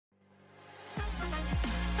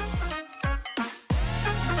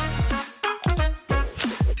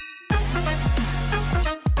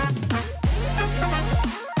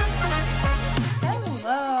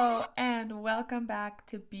welcome back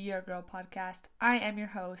to Be Your Girl podcast. I am your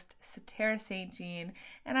host, Satara St. Jean,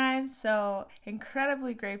 and I am so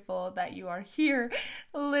incredibly grateful that you are here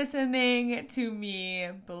listening to me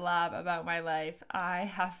blab about my life. I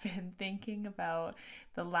have been thinking about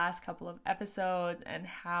the last couple of episodes and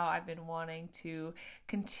how I've been wanting to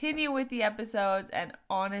continue with the episodes, and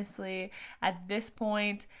honestly, at this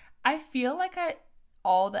point, I feel like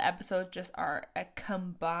all the episodes just are a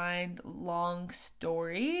combined long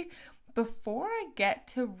story. Before I get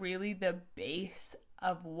to really the base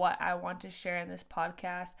of what I want to share in this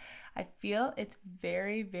podcast, I feel it's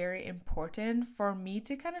very, very important for me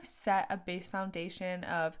to kind of set a base foundation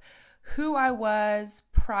of who I was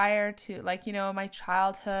prior to, my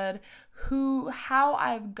childhood, how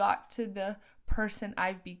I've got to the person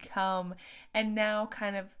I've become, and now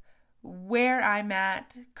kind of where I'm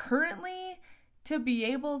at currently, to be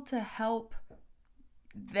able to help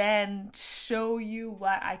then show you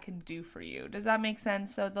what I can do for you. Does that make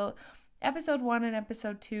sense? So the episode 1 and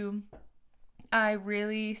episode 2, I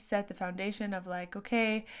really set the foundation of my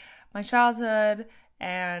childhood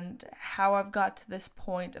and how I've got to this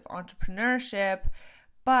point of entrepreneurship.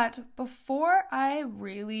 But before I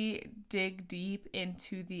really dig deep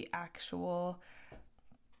into the actual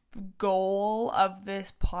goal of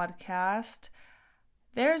this podcast,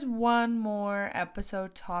 there's one more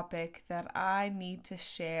episode topic that I need to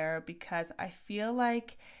share because I feel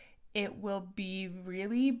like it will be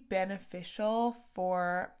really beneficial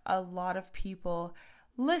for a lot of people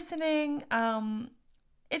listening.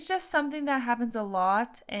 It's just something that happens a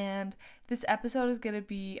lot, and this episode is I'm going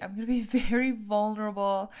to be very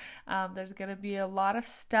vulnerable. There's going to be a lot of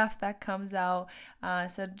stuff that comes out.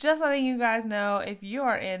 So just letting you guys know, if you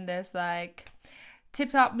are in this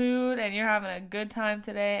tip-top mood and you're having a good time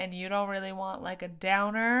today and you don't really want a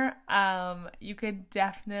downer, you could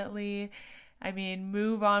definitely,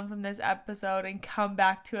 move on from this episode and come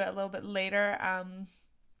back to it a little bit later.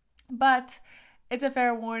 But it's a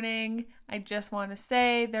fair warning. I just want to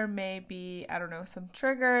say there may be, some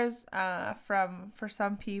triggers for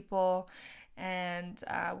some people, and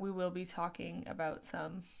we will be talking about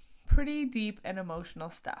some pretty deep and emotional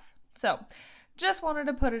stuff. So just wanted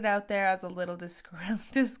to put it out there as a little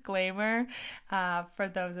disclaimer for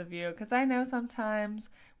those of you, because I know sometimes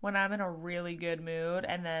when I'm in a really good mood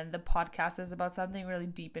and then the podcast is about something really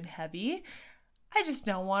deep and heavy, I just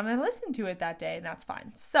don't want to listen to it that day, and that's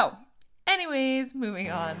fine. So anyways, moving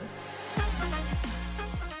on.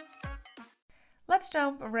 Let's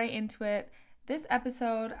jump right into it. This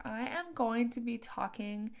episode, I am going to be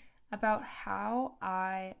talking about how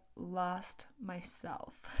I lost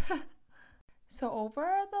myself. So over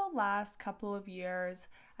the last couple of years,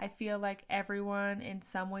 I feel like everyone in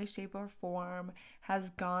some way, shape, or form has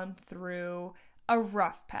gone through a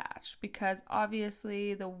rough patch, because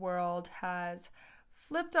obviously the world has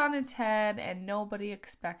flipped on its head and nobody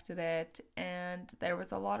expected it, and there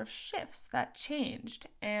was a lot of shifts that changed.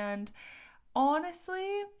 And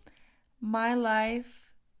honestly, my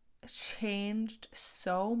life changed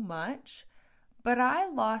so much, but I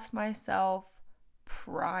lost myself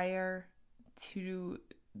prior to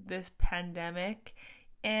this pandemic,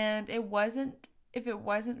 and if it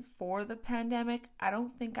wasn't for the pandemic, I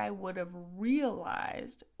don't think I would have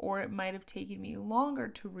realized, or it might have taken me longer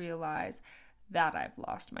to realize, that I've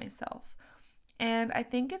lost myself. And I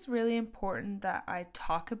think it's really important that I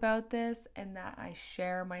talk about this and that I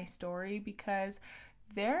share my story, because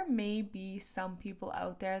there may be some people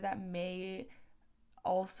out there that may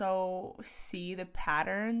also see the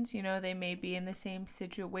patterns. They may be in the same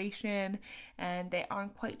situation and they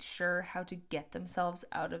aren't quite sure how to get themselves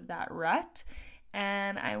out of that rut.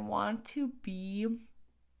 And I want to be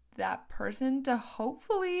that person to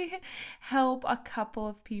hopefully help a couple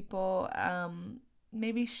of people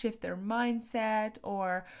maybe shift their mindset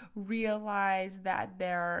or realize that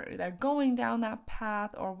they're going down that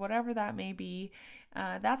path, or whatever that may be.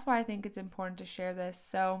 That's why I think it's important to share this.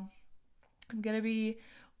 So I'm going to be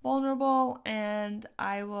vulnerable, and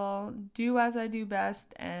I will do as I do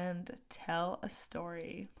best and tell a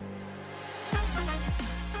story.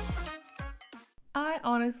 I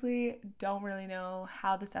honestly don't really know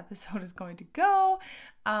how this episode is going to go.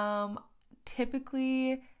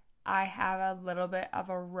 Typically, I have a little bit of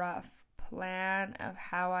a rough plan of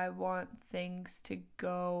how I want things to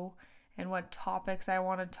go and what topics I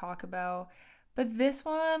want to talk about. But this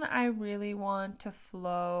one, I really want to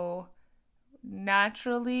flow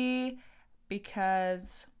naturally,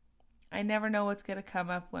 because I never know what's going to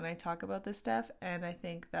come up when I talk about this stuff, and I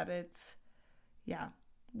think that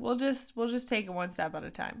we'll just take it one step at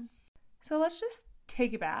a time. So let's just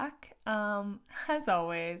take it back. As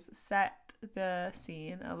always, set the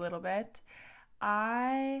scene a little bit.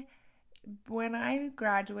 when I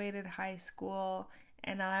graduated high school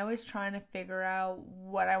and I was trying to figure out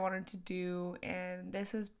what I wanted to do, and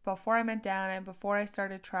this is before I met Dan and before I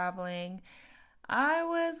started traveling, I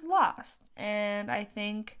was lost. And I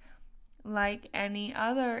think, like any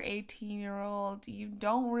other 18-year-old, you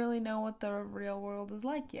don't really know what the real world is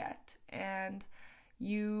like yet. And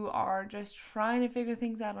you are just trying to figure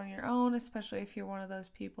things out on your own, especially if you're one of those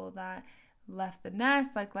people that left the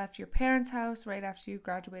nest, like left your parents' house right after you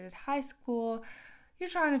graduated high school. You're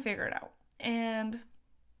trying to figure it out. And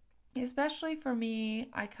especially for me,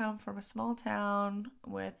 I come from a small town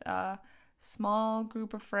with a small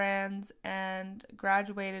group of friends and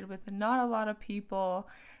graduated with not a lot of people.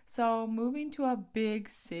 So moving to a big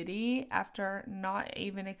city after not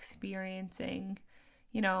even experiencing,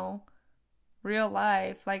 real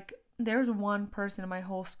life, like there's one person in my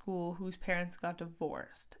whole school whose parents got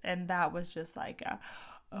divorced, and that was just like a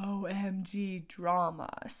OMG drama.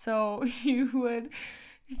 So you would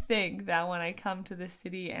think that when I come to the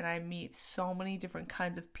city and I meet so many different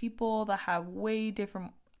kinds of people that have way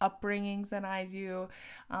different upbringings than I do,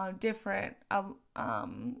 different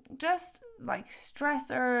just like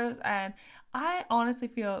stressors, and I honestly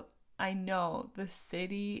feel I know the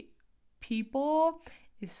city people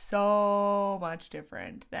is so much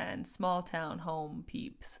different than small town home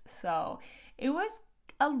peeps. So it was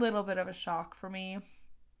a little bit of a shock for me.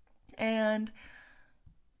 And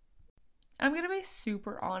I'm going to be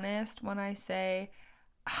super honest when I say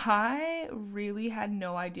I really had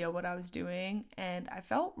no idea what I was doing, and I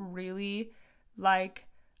felt really like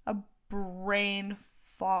a brain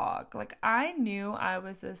fog. Like I knew I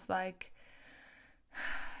was this like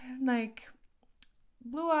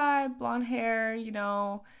blue-eyed, blonde hair,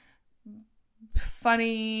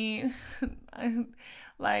 funny,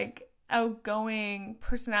 like outgoing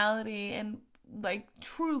personality, and like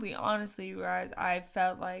truly, honestly, you guys, I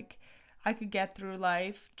felt like I could get through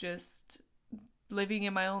life just living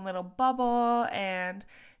in my own little bubble and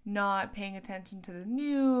not paying attention to the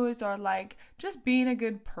news, or like just being a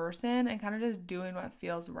good person and kind of just doing what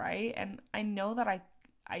feels right. And I know that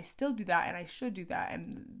I still do that, and I should do that,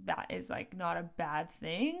 and that is like not a bad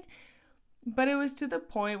thing. But it was to the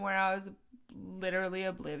point where I was literally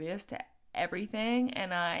oblivious to everything,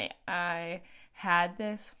 and I had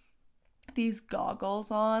these goggles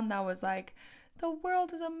on that was like, the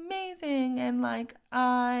world is amazing, and like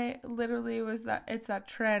I literally it's that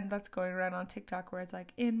trend that's going around on TikTok where it's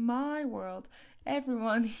like, in my world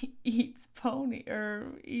everyone eats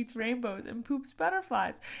rainbows and poops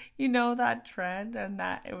butterflies, that trend. And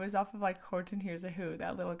that it was off of like Horton Hears a Who,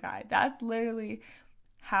 that little guy. That's literally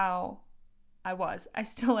how I was. I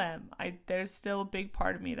still am. There's still a big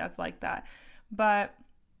part of me that's like that, but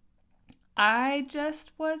I just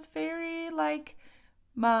was very like,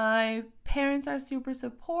 my parents are super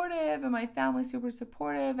supportive and my family's super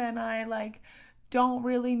supportive, and I like don't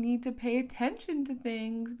really need to pay attention to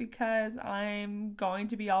things because I'm going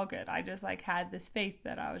to be all good. I just like had this faith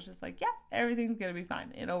that I was just like, yeah, everything's going to be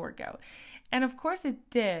fine. It'll work out. And of course it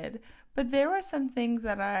did, but there were some things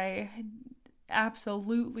that I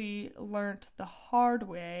absolutely learned the hard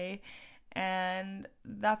way, and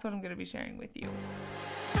that's what I'm going to be sharing with you.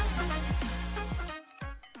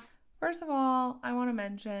 First of all, I want to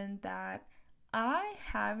mention that I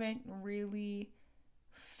haven't really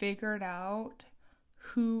figured out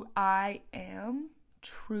who I am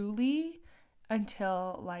truly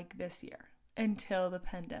until like this year, until the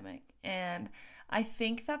pandemic. And I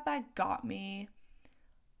think that got me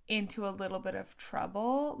into a little bit of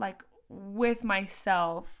trouble, like with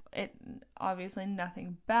myself. It obviously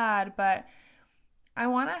nothing bad, but I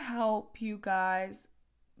want to help you guys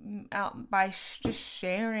out by just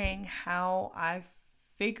sharing how I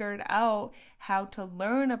figured out how to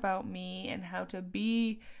learn about me and how to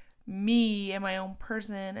be me and my own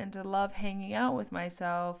person, and to love hanging out with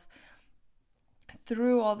myself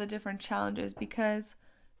through all the different challenges. Because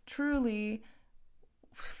truly,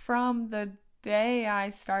 from the day I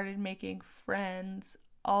started making friends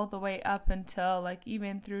all the way up until like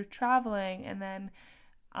even through traveling, and then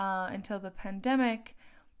until the pandemic,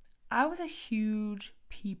 I was a huge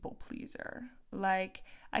people pleaser. Like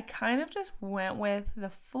I kind of just went with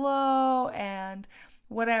the flow, and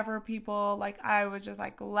whatever people, like I would just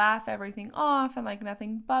like laugh everything off, and like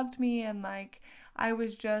nothing bugged me, and like I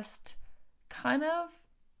was just kind of,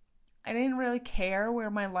 I didn't really care where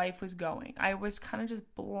my life was going. I was kind of just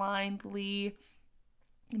blindly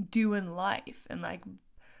doing life, and like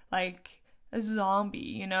a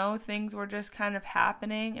zombie, things were just kind of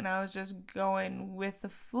happening, and I was just going with the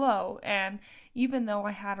flow. And even though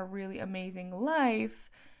I had a really amazing life,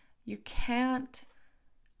 you can't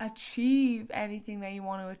achieve anything that you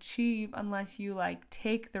want to achieve unless you like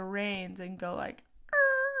take the reins and go like,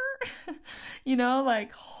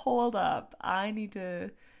 like, hold up, I need to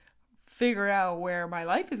figure out where my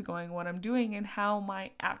life is going, what I'm doing, and how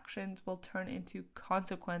my actions will turn into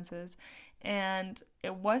consequences. And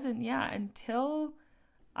it wasn't, until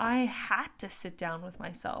I had to sit down with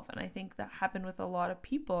myself. And I think that happened with a lot of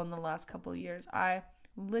people in the last couple of years. I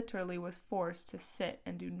literally was forced to sit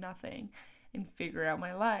and do nothing and figure out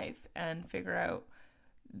my life and figure out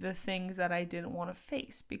the things that I didn't want to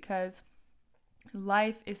face, because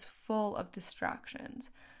life is full of distractions.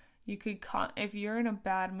 You could, if you're in a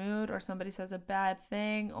bad mood or somebody says a bad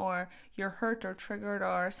thing or you're hurt or triggered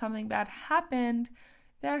or something bad happened,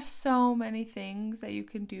 there are so many things that you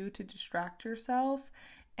can do to distract yourself,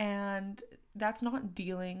 and that's not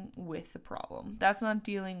dealing with the problem. That's not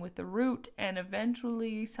dealing with the root, and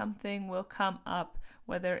eventually something will come up,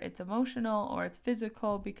 whether it's emotional or it's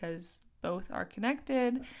physical, because both are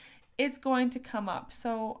connected. It's going to come up.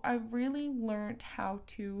 So I really learned how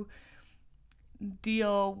to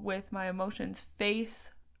deal with my emotions,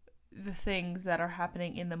 face the things that are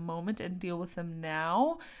happening in the moment and deal with them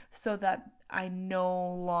now, so that they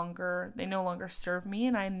no longer serve me,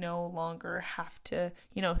 and I no longer have to,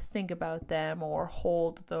 think about them or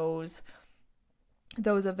hold those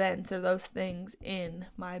events or those things in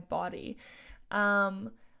my body.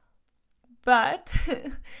 But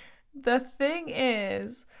the thing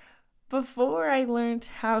is, before I learned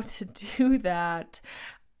how to do that,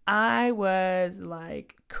 I was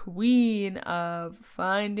like queen of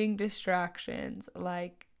finding distractions,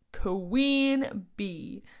 like queen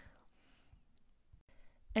bee.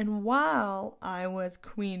 And while I was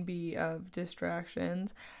queen bee of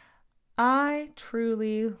distractions, I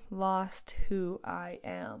truly lost who I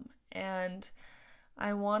am. And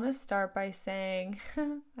I want to start by saying,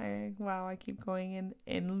 I keep going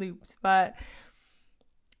in loops, but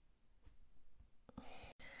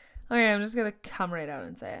okay, I'm just going to come right out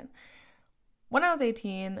and say it. When I was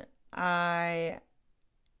 18, I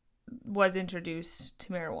was introduced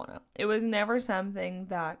to marijuana. It was never something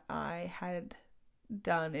that I had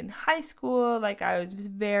done in high school. Like, I was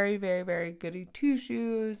very, very, very goody two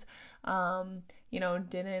shoes.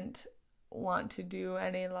 Didn't want to do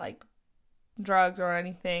any like drugs or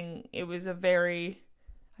anything. It was I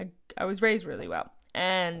was raised really well.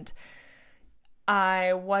 And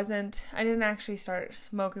I didn't actually start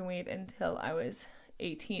smoking weed until I was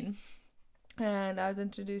 18. And I was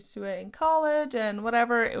introduced to it in college and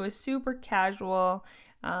whatever. It was super casual.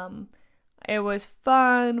 It was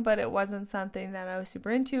fun, but it wasn't something that I was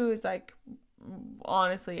super into. It was like,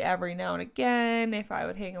 honestly, every now and again, if I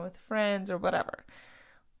would hang out with friends or whatever.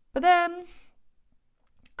 But then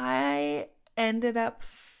I ended up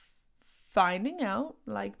finding out,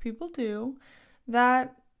 like people do,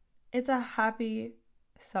 that it's a happy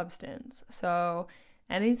substance. So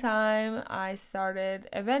anytime I started,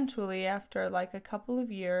 eventually after like a couple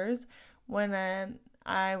of years, when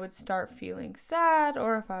I would start feeling sad,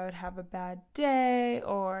 or if I would have a bad day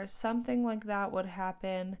or something like that would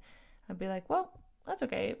happen, I'd be like, well, that's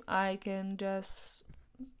okay. I can just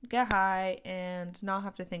get high and not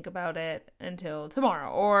have to think about it until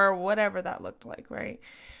tomorrow, or whatever that looked like, right?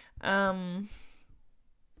 And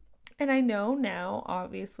I know now,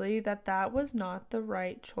 obviously, that was not the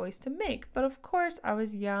right choice to make. But of course, I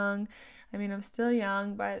was young. I mean, I'm still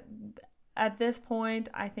young, but at this point,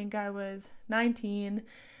 I think I was 19,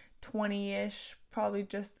 20-ish, probably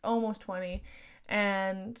just almost 20.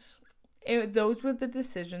 And those were the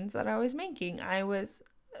decisions that I was making. I was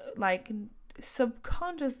like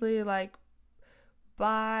subconsciously like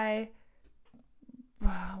what's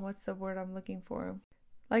the word I'm looking for?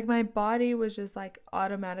 Like, my body was just like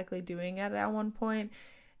automatically doing it at one point.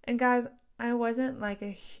 And guys, I wasn't like a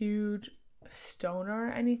huge stoner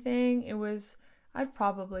or anything. I'd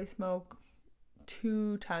probably smoke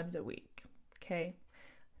 2 times a week. Okay.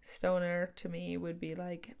 Stoner to me would be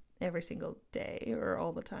like every single day or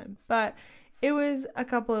all the time. But it was a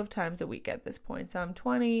couple of times a week at this point. So I'm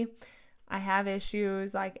 20. I have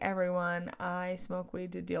issues like everyone. I smoke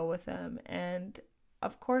weed to deal with them. And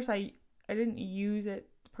of course, I didn't use it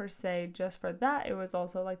per se just for that. It was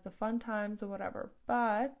also like the fun times or whatever.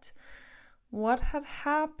 But what had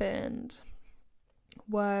happened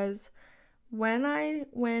was when I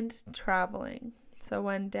went traveling, so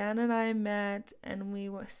when Dan and I met and we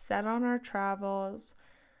were set on our travels,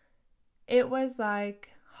 it was like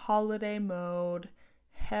holiday mode.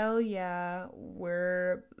 Hell yeah,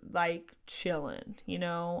 we're like chilling,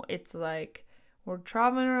 it's like we're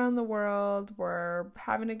traveling around the world, we're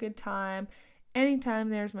having a good time. Anytime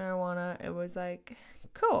there's marijuana, it was like,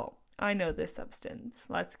 cool, I know this substance.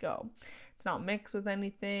 Let's go. It's not mixed with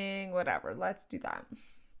anything, whatever. Let's do that.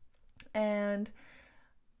 And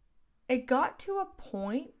it got to a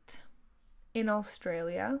point in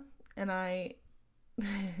Australia, and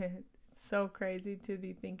it's so crazy to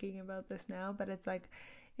be thinking about this now, but it's like,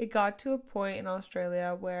 it got to a point in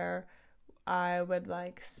Australia where I would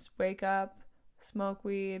like wake up, smoke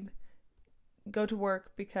weed, go to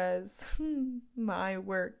work because my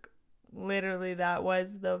work, literally that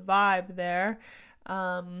was the vibe there.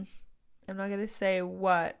 I'm not going to say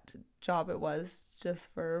what job it was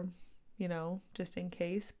just for, just in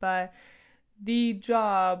case, but the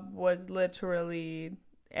job was literally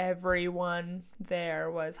everyone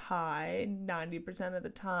there was high 90% of the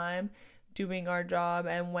time doing our job,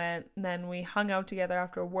 and then we hung out together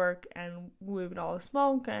after work and we would all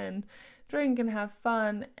smoke and drink and have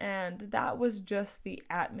fun, and that was just the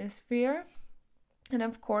atmosphere. And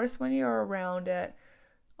of course, when you're around it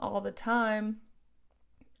all the time,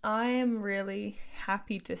 I am really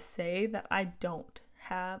happy to say that I don't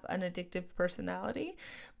have an addictive personality.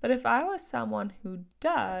 But if I was someone who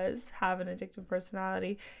does have an addictive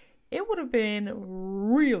personality, it would have been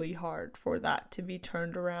really hard for that to be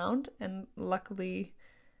turned around. And luckily,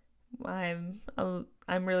 I'm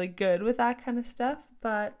really good with that kind of stuff.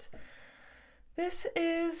 But this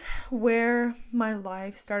is where my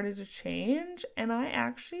life started to change, and I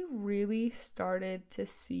actually really started to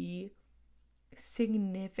see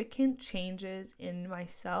significant changes in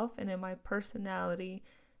myself and in my personality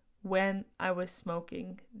when I was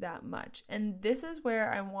smoking that much. And this is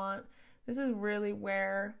really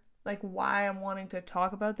where, like, why I'm wanting to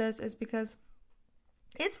talk about this is because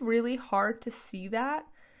it's really hard to see that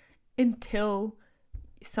until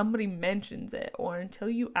somebody mentions it or until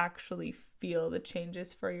you actually feel the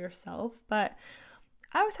changes for yourself. But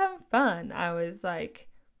I was having fun. I was like,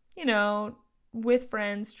 with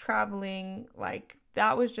friends, traveling, like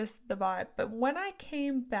that was just the vibe. But when I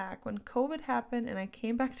came back, when COVID happened and I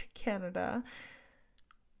came back to Canada,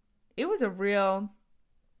 it was a real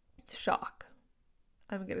shock.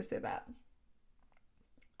 I'm going to say that.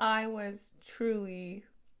 I was truly,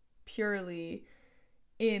 purely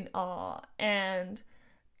in awe. And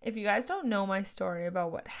if you guys don't know my story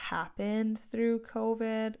about what happened through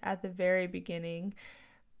COVID at the very beginning,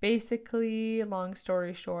 basically, long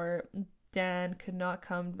story short, Dan could not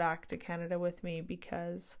come back to Canada with me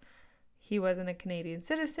because he wasn't a Canadian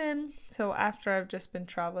citizen. So after I've just been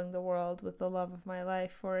traveling the world with the love of my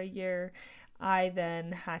life for a year, I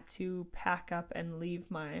then had to pack up and leave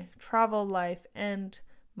my travel life and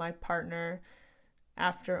my partner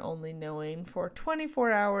after only knowing for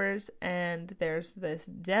 24 hours, and there's this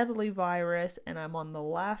deadly virus, and I'm on the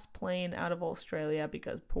last plane out of Australia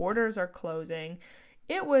because borders are closing.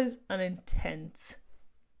 It was an intense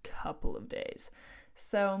couple of days.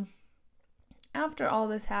 So after all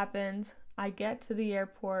this happens, I get to the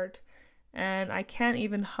airport and I can't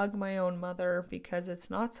even hug my own mother because it's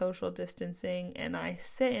not social distancing, and I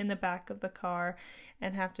sit in the back of the car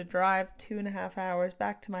and have to drive 2.5 hours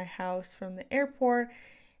back to my house from the airport.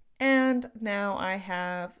 And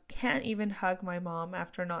now can't even hug my mom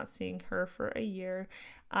after not seeing her for a year.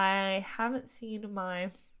 I haven't seen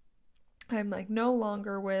I'm like no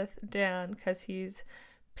longer with Dan because he's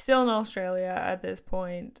still in Australia at this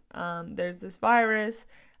point. There's this virus.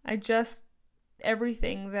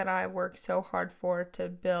 Everything that I worked so hard for to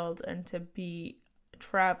build and to be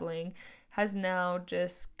traveling has now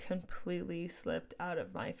just completely slipped out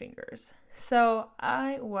of my fingers. So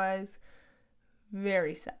I was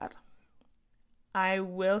very sad. I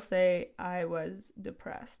will say I was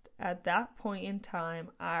depressed. At that point in time,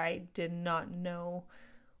 I did not know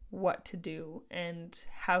what to do and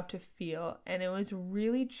how to feel. And it was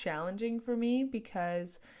really challenging for me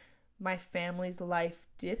because my family's life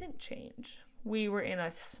didn't change. We were in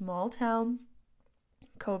a small town.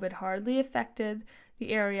 COVID hardly affected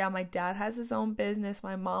the area. My dad has his own business.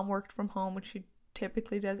 My mom worked from home, which she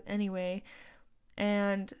typically does anyway.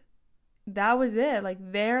 And that was it. Like,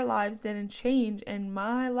 their lives didn't change, and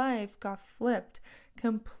my life got flipped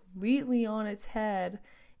completely on its head.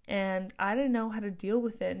 And I didn't know how to deal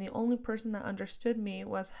with it. And the only person that understood me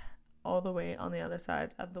was all the way on the other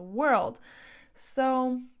side of the world.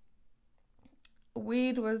 So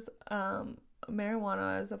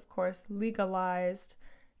marijuana is, of course, legalized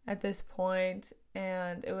at this point,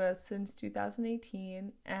 and it was since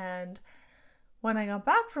 2018. And when I got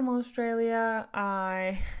back from Australia,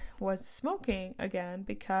 I was smoking again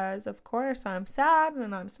because, of course, I'm sad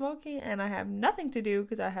and I'm smoking and I have nothing to do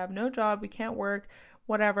because I have no job, we can't work,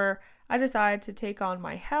 whatever. I decided to take on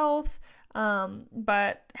my health,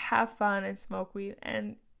 but have fun and smoke weed.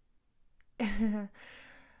 And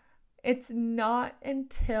it's not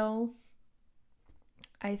until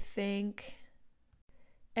I think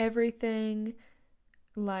everything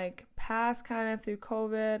like passed kind of through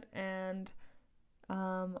COVID and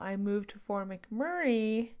I moved to Fort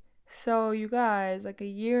McMurray. So you guys, like a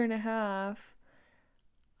year and a half,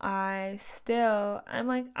 I'm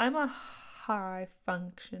a high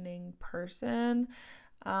functioning person.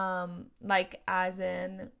 Like as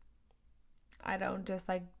in I don't just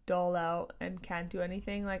like dull out and can't do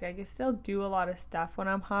anything. Like I can still do a lot of stuff when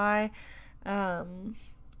I'm high.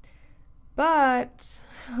 But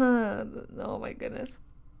oh my goodness.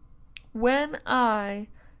 When I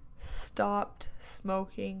stopped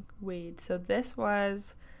smoking weed, so this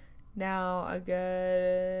was now a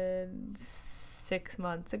good 6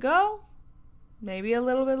 months ago, maybe a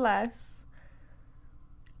little bit less,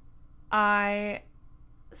 I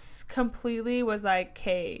completely was like,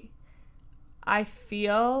 okay, I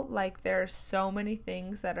feel like there are so many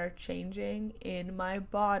things that are changing in my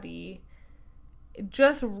body.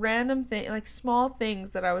 Just random things, like small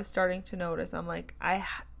things that I was starting to notice. I'm like,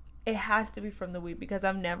 it has to be from the weed because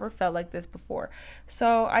I've never felt like this before.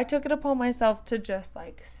 So I took it upon myself to just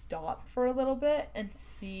like stop for a little bit and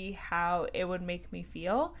see how it would make me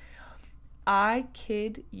feel. I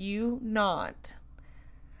kid you not.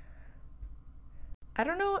 I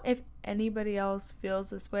don't know if anybody else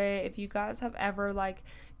feels this way. If you guys have ever like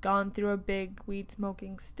gone through a big weed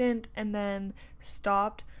smoking stint and then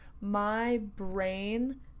stopped, my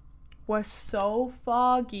brain was so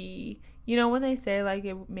foggy. You know when they say like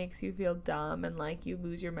it makes you feel dumb and like you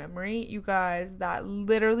lose your memory? You guys, that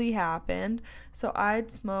literally happened. So I'd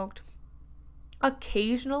smoked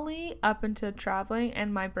occasionally up into traveling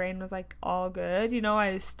and my brain was like all good. You know,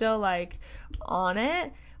 I was still like on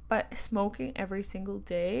it. But smoking every single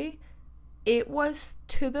day, it was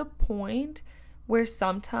to the point where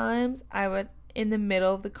sometimes I would, in the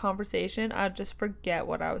middle of the conversation, I'd just forget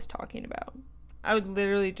what I was talking about. I would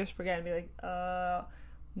literally just forget and be like,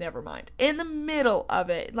 never mind. In the middle of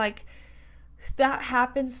it, like, that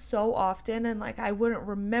happens so often, and, like, I wouldn't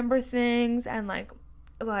remember things, and, like,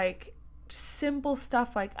 simple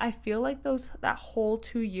stuff. Like, I feel like that whole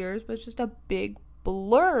 2 years was just a big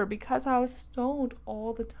blur because I was stoned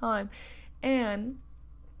all the time. And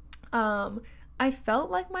I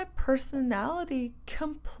felt like my personality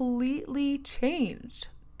completely changed.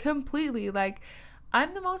 Completely. Like,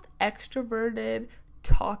 I'm the most extroverted,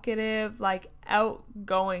 talkative, like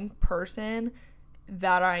outgoing person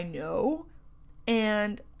that I know.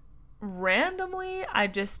 And randomly, I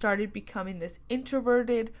just started becoming this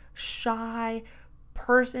introverted, shy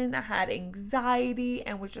person that had anxiety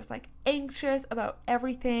and was just like anxious about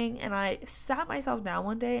everything. And I sat myself down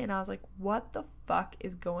one day and I was like, what the fuck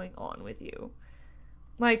is going on with you?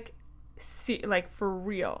 Like, for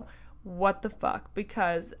real, what the fuck?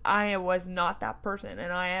 Because I was not that person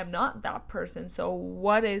and I am not that person. So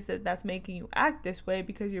what is it that's making you act this way?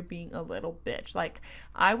 Because you're being a little bitch. Like,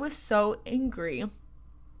 I was so angry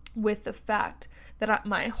with the fact that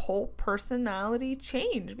my whole personality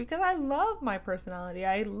changed, because I love my personality.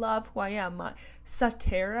 I love who I am.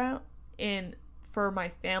 Satara, for my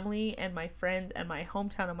family and my friends and my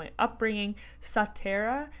hometown and my upbringing,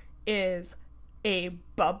 Satara is a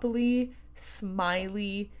bubbly,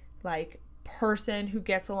 smiley, like, person who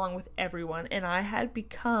gets along with everyone. And I had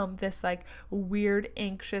become this like weird,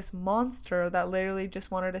 anxious monster that literally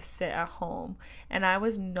just wanted to sit at home. And I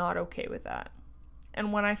was not okay with that.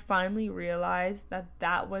 And when I finally realized that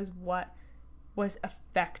that was what was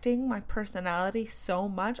affecting my personality so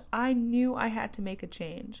much, I knew I had to make a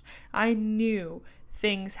change. I knew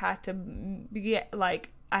things had to get, like,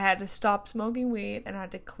 I had to stop smoking weed and I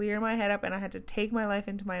had to clear my head up and I had to take my life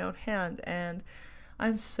into my own hands. And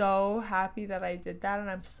I'm so happy that I did that, and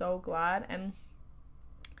I'm so glad. And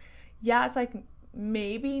yeah, it's like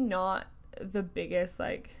maybe not the biggest,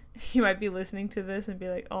 like, you might be listening to this and be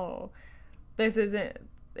like, oh,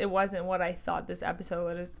 it wasn't what I thought this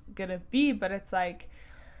episode was gonna be, but it's like,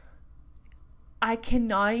 I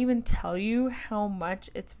cannot even tell you how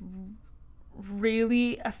much it's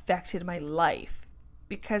really affected my life,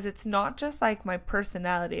 because it's not just like my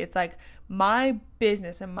personality, it's like my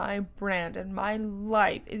business and my brand and my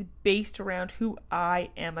life is based around who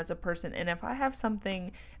I am as a person. And if I have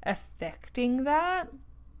something affecting that,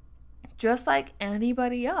 just like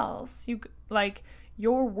anybody else,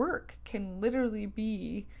 your work can literally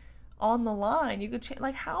be on the line. You could change.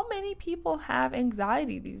 Like, how many people have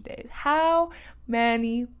anxiety these days? How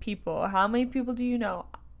many people do you know?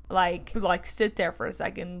 Like sit there for a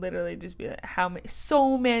second, literally just be like,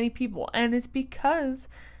 so many people. And it's because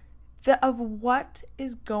of what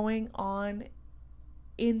is going on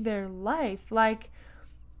in their life. Like,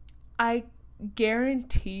 I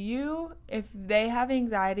guarantee you, if they have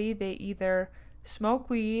anxiety, they either smoke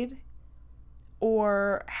weed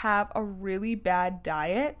or have a really bad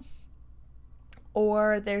diet,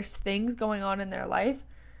 or there's things going on in their life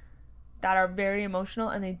that are very emotional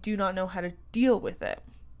and they do not know how to deal with it.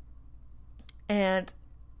 And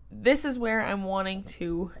this is where I'm wanting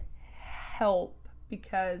to help,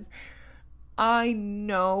 because I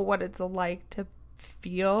know what it's like to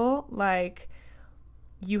feel like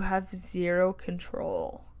you have zero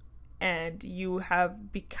control and you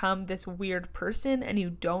have become this weird person and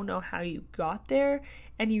you don't know how you got there,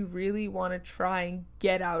 and you really want to try and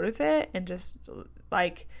get out of it and just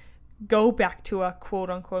like go back to a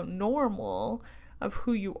quote unquote normal of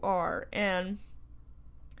who you are. And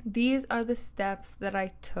these are the steps that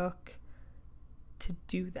I took to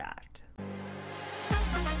do that.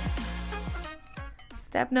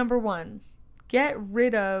 Step number 1, get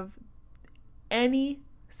rid of any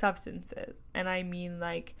substances. And I mean,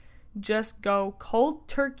 like, just go cold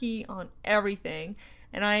turkey on everything.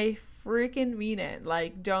 And I freaking mean it.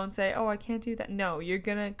 Like, don't say, oh, I can't do that. No, you're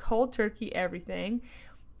gonna cold turkey everything.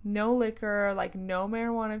 No liquor, like no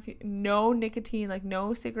marijuana, no nicotine, like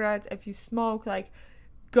no cigarettes. If you smoke, like,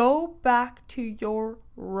 go back to your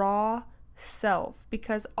raw self,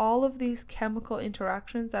 because all of these chemical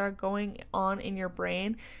interactions that are going on in your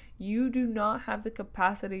brain, you do not have the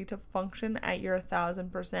capacity to function at your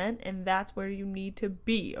 1,000%, and that's where you need to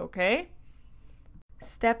be, okay?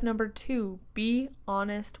 Step number 2, be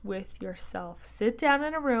honest with yourself. Sit down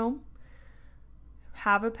in a room,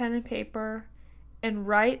 have a pen and paper, and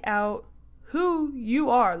write out who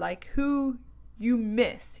you are, like who you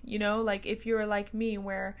miss, you know? Like if you're like me,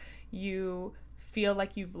 where you feel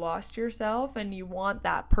like you've lost yourself and you want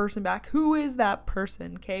that person back, who is that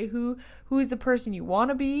person? Okay, who is the person you want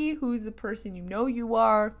to be? Who's the person you know you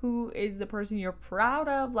are? Who is the person you're proud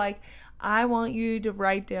of? Like, I want you to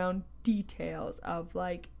write down details of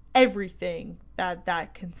like everything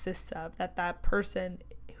that consists of that person,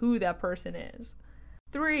 who that person is.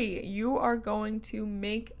 3, you are going to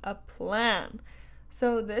make a plan.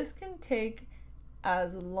 So this can take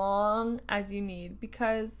as long as you need,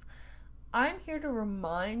 because I'm here to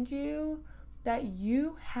remind you that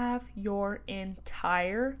you have your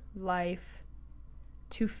entire life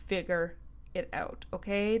to figure it out,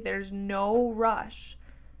 okay? There's no rush.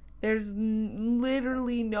 There's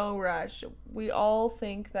literally no rush. We all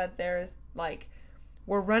think that there's like,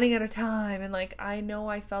 we're running out of time, and like, I know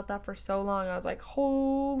I felt that for so long. I was like,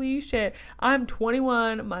 holy shit, I'm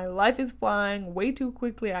 21, my life is flying way too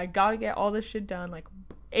quickly, I gotta get all this shit done like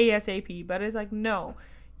ASAP. But it's like, no,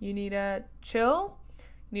 you need to chill,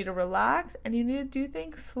 you need to relax, and you need to do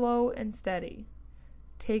things slow and steady.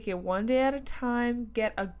 Take it one day at a time,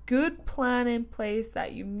 get a good plan in place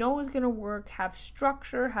that you know is going to work, have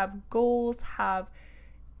structure, have goals, have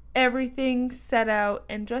everything set out,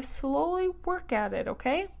 and just slowly work at it,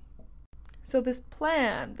 okay? So this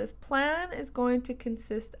plan is going to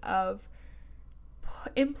consist of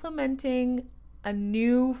implementing a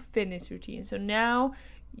new fitness routine. So now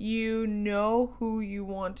you know who you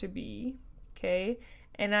want to be, okay?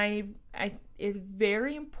 And it's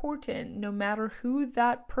very important, no matter who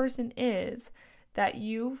that person is, that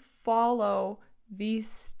you follow these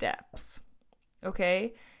steps,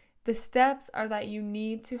 okay? The steps are that you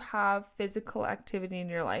need to have physical activity in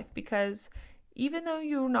your life, because even though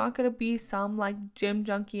you're not going to be some like gym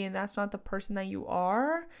junkie and that's not the person that you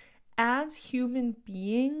are, as human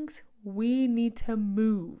beings, we need to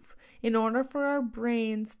move in order for our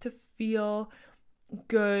brains to feel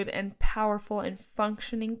good and powerful and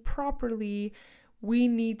functioning properly. We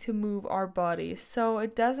need to move our bodies. So you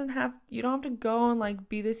don't have to go and like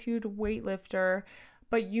be this huge weightlifter,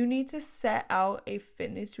 but you need to set out a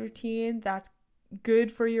fitness routine that's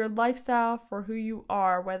good for your lifestyle, for who you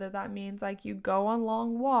are, whether that means like you go on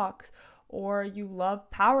long walks, or you love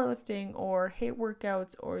powerlifting or HIIT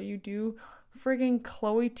workouts, or you do friggin'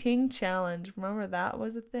 Chloe Ting challenge. Remember that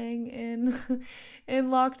was a thing in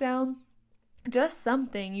lockdown? Just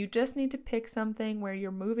something. You just need to pick something where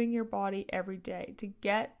you're moving your body every day to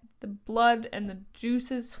get the blood and the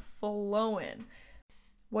juices flowing.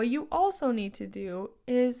 What you also need to do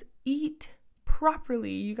is eat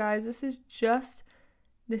properly. You guys, this is just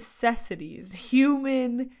necessities,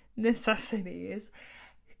 human necessities.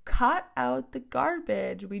 Cut out the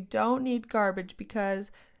garbage. We don't need garbage,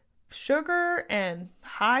 because sugar and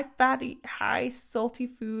high fatty, high salty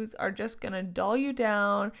foods are just going to dull you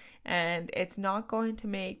down, and it's not going to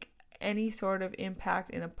make any sort of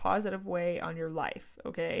impact in a positive way on your life,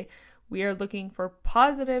 okay? We are looking for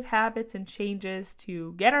positive habits and changes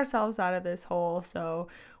to get ourselves out of this hole, so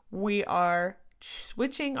we are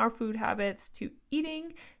switching our food habits to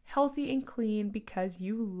eating healthy and clean because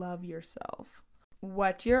you love yourself.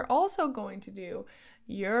 What you're also going to do,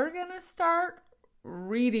 you're going to start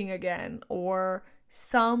reading again, or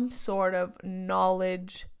some sort of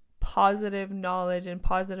knowledge, positive knowledge and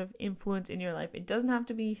positive influence in your life. It doesn't have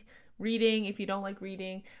to be reading if you don't like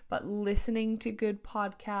reading, but listening to good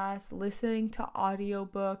podcasts, listening to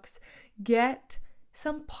audiobooks. Get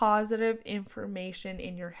some positive information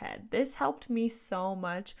in your head. This helped me so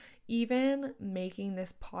much. Even making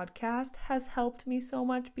this podcast has helped me so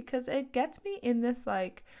much because it gets me in this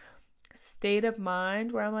like state of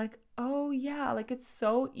mind where I'm like, oh yeah, like it's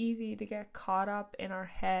so easy to get caught up in our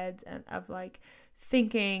heads and of like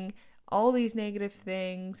thinking all these negative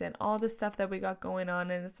things and all the stuff that we got going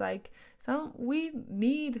on, and it's like we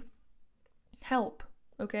need help,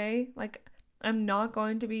 okay? Like, I'm not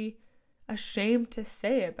going to be ashamed to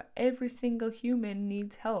say it, but every single human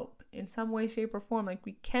needs help in some way, shape, or form. Like,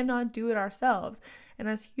 we cannot do it ourselves, and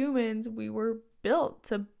as humans we were built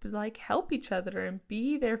to like help each other and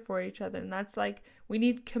be there for each other, and that's like we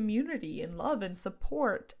need community and love and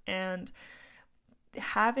support and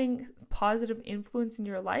having positive influence in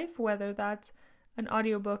your life, whether that's an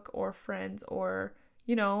audiobook or friends or,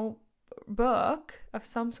 you know, book of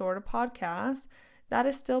some sort, a podcast. That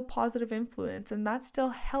is still positive influence, and that still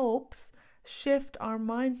helps shift our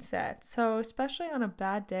mindset. So especially on a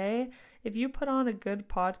bad day, if you put on a good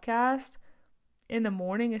podcast in the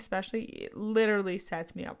morning, especially, it literally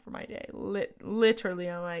sets me up for my day. Literally,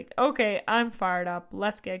 I'm like, okay, I'm fired up.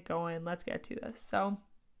 Let's get going. Let's get to this. So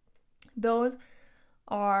those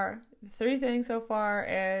are the 3 things so far: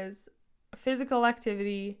 is physical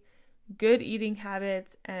activity, good eating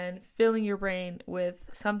habits, and filling your brain with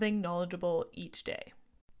something knowledgeable each day.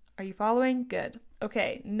 Are you following? Good.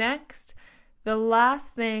 Okay, next, the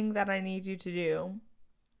last thing that I need you to do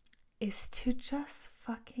is to just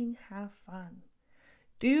fucking have fun.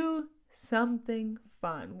 Do something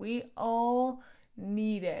fun. We all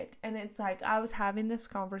need it. And it's like, I was having this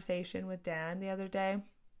conversation with Dan the other day,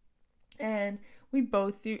 and we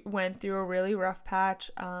both went through a really rough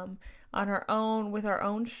patch on our own with our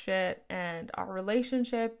own shit, and our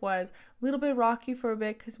relationship was a little bit rocky for a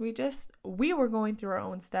bit because we were going through our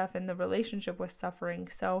own stuff and the relationship was suffering.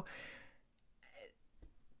 So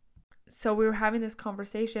we were having this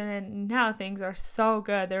conversation, and now things are so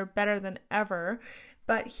good. They're better than ever.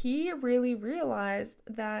 But he really realized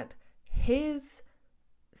that his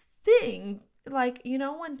thing, like, you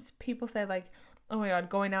know, when people say like, oh my God,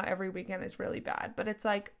 going out every weekend is really bad. But it's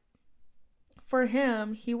like, for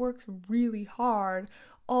him, he works really hard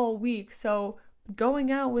all week. So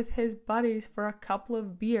going out with his buddies for a couple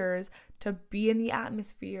of beers to be in the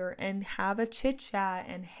atmosphere and have a chit chat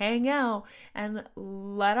and hang out and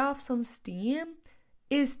let off some steam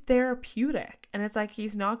is therapeutic. And it's like,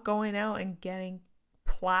 he's not going out and getting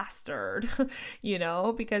plastered, you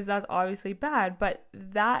know, because that's obviously bad. But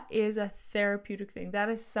that is a therapeutic thing. That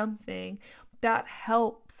is something that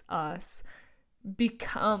helps us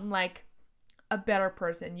become like a better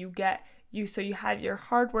person. So you have your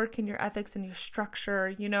hard work and your ethics and your structure,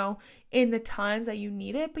 you know, in the times that you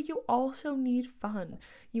need it, but you also need fun.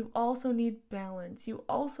 You also need balance. You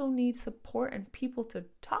also need support and people to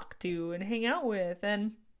talk to and hang out with.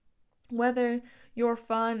 And whether your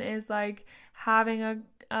fun is like having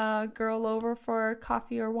a girl over for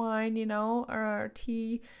coffee or wine, you know, or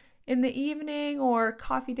tea in the evening, or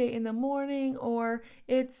coffee date in the morning, or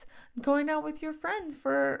it's going out with your friends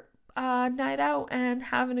for a night out and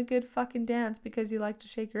having a good fucking dance because you like to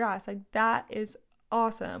shake your ass. Like, that is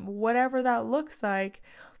awesome. Whatever that looks like,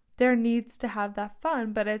 there needs to have that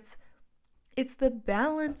fun, but it's the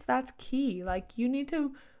balance that's key. Like, you need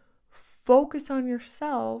to focus on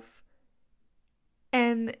yourself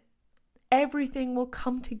and everything will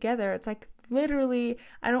come together. It's like, literally,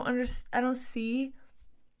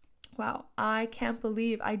 wow, I can't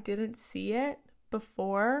believe I didn't see it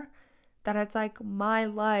before, that it's like my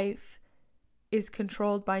life is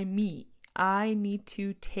controlled by me. I need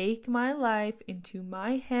to take my life into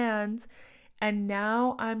my hands, and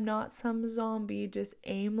now I'm not some zombie just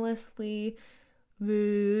aimlessly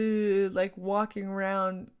like walking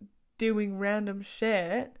around doing random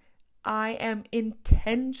shit. I am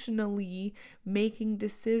intentionally making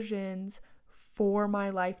decisions for my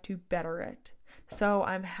life to better it. So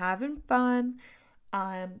I'm having fun.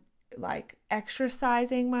 I'm like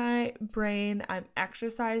exercising my brain. I'm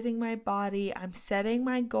exercising my body. I'm setting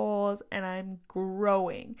my goals, and I'm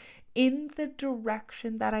growing in the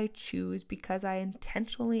direction that I choose because I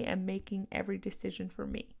intentionally am making every decision for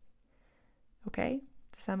me. Okay?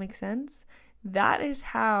 Does that make sense? That is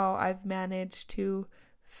how I've managed to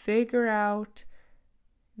figure out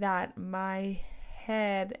that my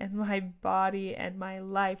head and my body and my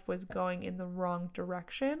life was going in the wrong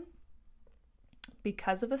direction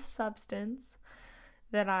because of a substance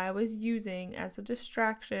that I was using as a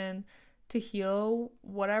distraction to heal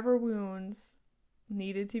whatever wounds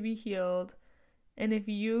needed to be healed. And if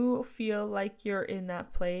you feel like you're in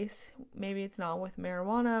that place, maybe it's not with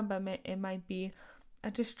marijuana, but it might be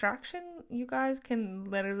a distraction. You guys can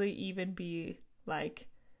literally even be like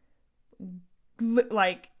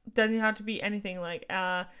doesn't have to be anything like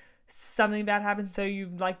something bad happens, so you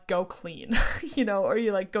like go clean, or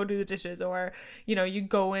you like go do the dishes, or you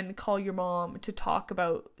go and call your mom to talk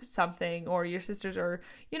about something, or your sisters, or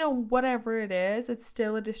whatever it is. It's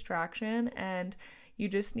still a distraction, and you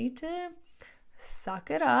just need to suck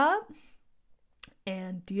it up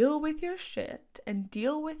and deal with your shit and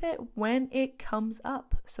deal with it when it comes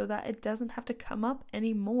up, so that it doesn't have to come up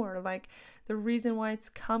anymore. Like, the reason why it's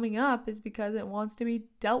coming up is because it wants to be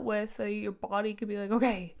dealt with, so your body could be like,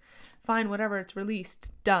 okay, fine, whatever, it's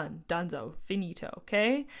released, done, donezo, finito,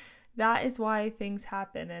 okay? That is why things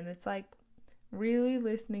happen. And it's like really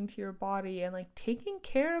listening to your body and like taking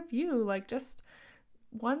care of you. Like, just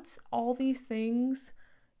once all these things,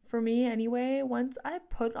 for me anyway, once I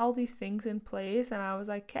put all these things in place and I was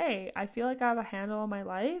like, hey, I feel like I have a handle on my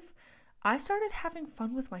life, I started having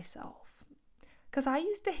fun with myself. Because I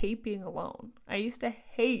used to hate being alone. I used to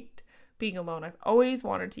hate being alone. I've always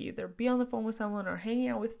wanted to either be on the phone with someone or hanging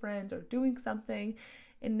out with friends or doing something.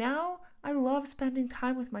 And now I love spending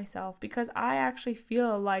time with myself because I actually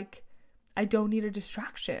feel like I don't need a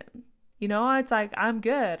distraction. It's like, I'm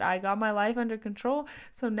good. I got my life under control.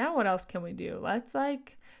 So now what else can we do? Let's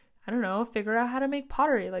figure out how to make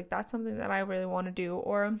pottery. Like, that's something that I really want to do.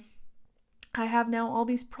 Or I have now all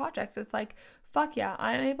these projects. It's like, fuck yeah,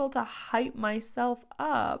 I'm able to hype myself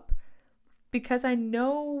up because I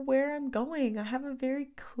know where I'm going. I have a very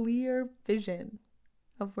clear vision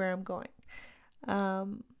of where I'm going.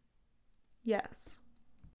 Yes.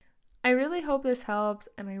 I really hope this helps,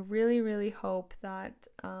 and I really, really hope that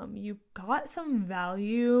you got some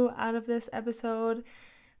value out of this episode.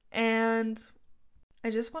 And I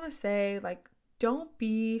just want to say, like, don't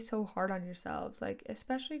be so hard on yourselves. Like,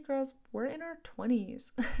 especially girls, we're in our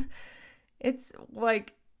 20s. It's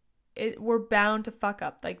like, we're bound to fuck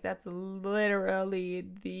up. Like, that's literally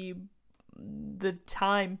the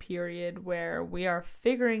time period where we are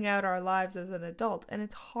figuring out our lives as an adult, and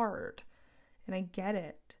it's hard. And I get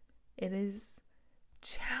it. It is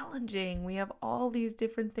challenging. We have all these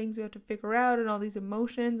different things we have to figure out and all these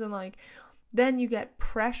emotions, and like, then you get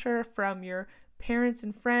pressure from your parents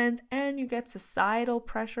and friends, and you get societal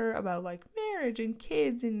pressure about like marriage and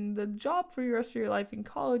kids and the job for the rest of your life in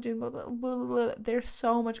college and blah, blah, blah, blah. There's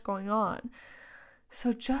so much going on.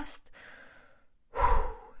 So just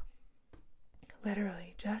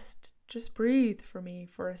literally just breathe for me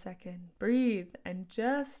for a second. Breathe and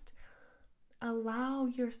just allow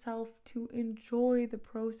yourself to enjoy the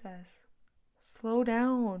process. Slow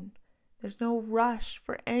down. There's no rush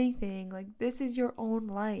for anything. Like, this is your own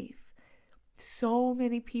life. So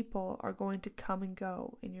many people are going to come and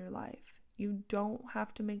go in your life. You don't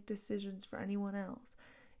have to make decisions for anyone else.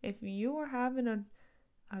 If you are having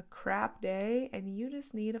a crap day and you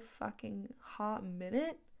just need a fucking hot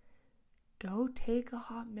minute, go take a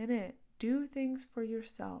hot minute. Do things for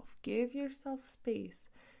yourself. Give yourself space.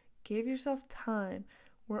 Give yourself time.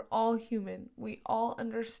 We're all human. We all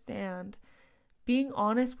understand. Being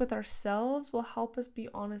honest with ourselves will help us be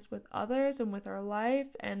honest with others and with our life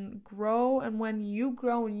and grow. And when you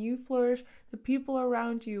grow and you flourish, the people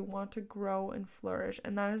around you want to grow and flourish.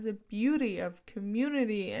 And that is the beauty of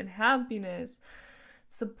community and happiness,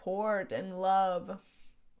 support and love.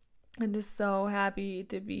 I'm just so happy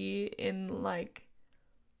to be in like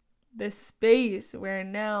this space where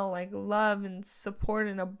now like love and support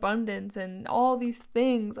and abundance and all these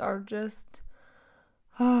things are just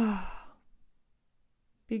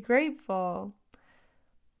be grateful.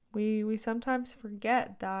 We sometimes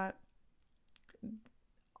forget that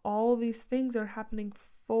all these things are happening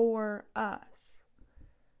for us.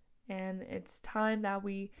 And it's time that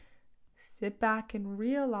we sit back and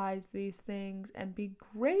realize these things and be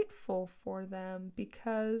grateful for them,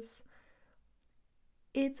 because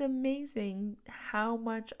it's amazing how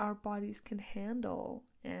much our bodies can handle,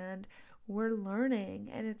 and we're learning.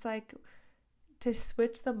 And it's like to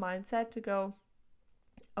switch the mindset to go,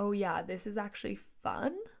 oh yeah, this is actually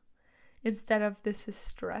fun, instead of this is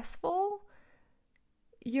stressful.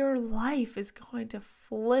 Your life is going to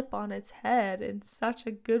flip on its head in such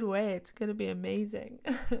a good way. It's going to be amazing.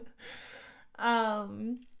 But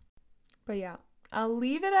yeah, I'll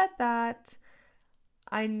leave it at that.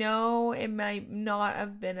 I know it might not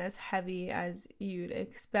have been as heavy as you'd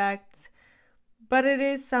expect, but it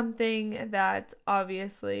is something that's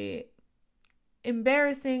obviously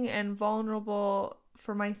embarrassing and vulnerable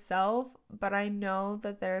for myself, but I know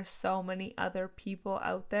that there are so many other people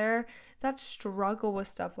out there that struggle with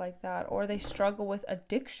stuff like that, or they struggle with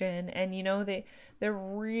addiction, and they're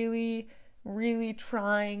really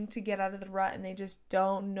trying to get out of the rut and they just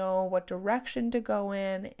don't know what direction to go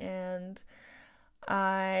in. And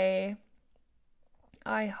I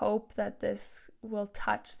hope that this will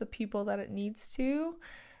touch the people that it needs to.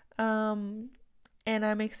 And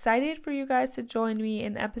I'm excited for you guys to join me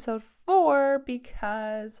in episode 4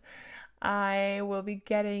 because I will be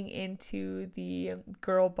getting into the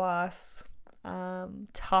girl boss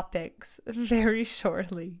topics very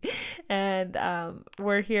shortly. And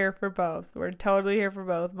we're here for both. We're totally here for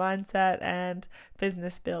both mindset and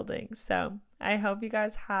business building. So I hope you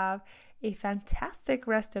guys have a fantastic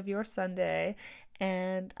rest of your Sunday,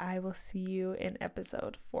 and I will see you in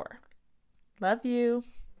episode 4. Love you.